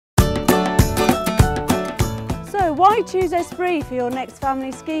Why choose Esprit for your next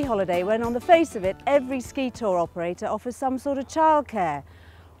family ski holiday when on the face of it every ski tour operator offers some sort of childcare?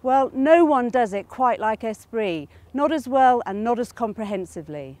 Well, no one does it quite like Esprit, not as well and not as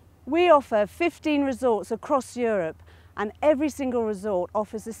comprehensively. We offer 15 resorts across Europe and every single resort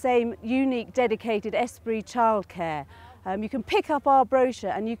offers the same unique dedicated Esprit childcare. You can pick up our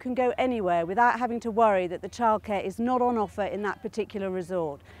brochure and you can go anywhere without having to worry that the childcare is not on offer in that particular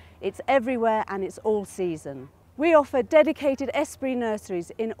resort. It's everywhere and it's all season. We offer dedicated Esprit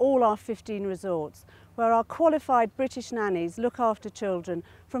nurseries in all our 15 resorts, where our qualified British nannies look after children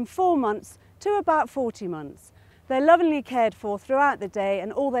from 4 months to about 40 months. They're lovingly cared for throughout the day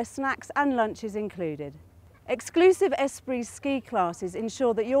and all their snacks and lunches included. Exclusive Esprit ski classes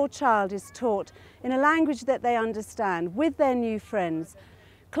ensure that your child is taught in a language that they understand with their new friends.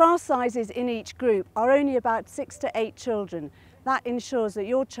 Class sizes in each group are only about 6 to 8 children. That ensures that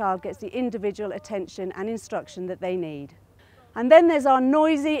your child gets the individual attention and instruction that they need. And then there's our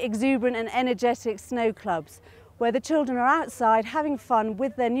noisy, exuberant and energetic snow clubs, where the children are outside having fun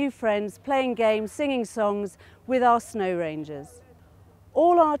with their new friends, playing games, singing songs with our snow rangers.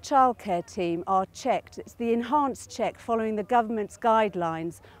 All our childcare team are checked. It's the enhanced check following the government's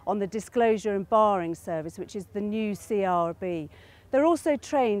guidelines on the disclosure and barring service, which is the new CRB. They're also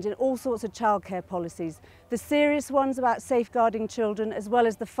trained in all sorts of childcare policies, the serious ones about safeguarding children as well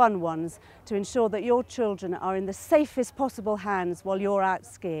as the fun ones to ensure that your children are in the safest possible hands while you're out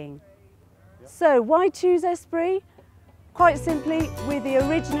skiing. So why choose Esprit? Quite simply, we're the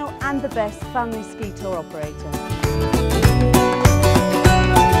original and the best family ski tour operator.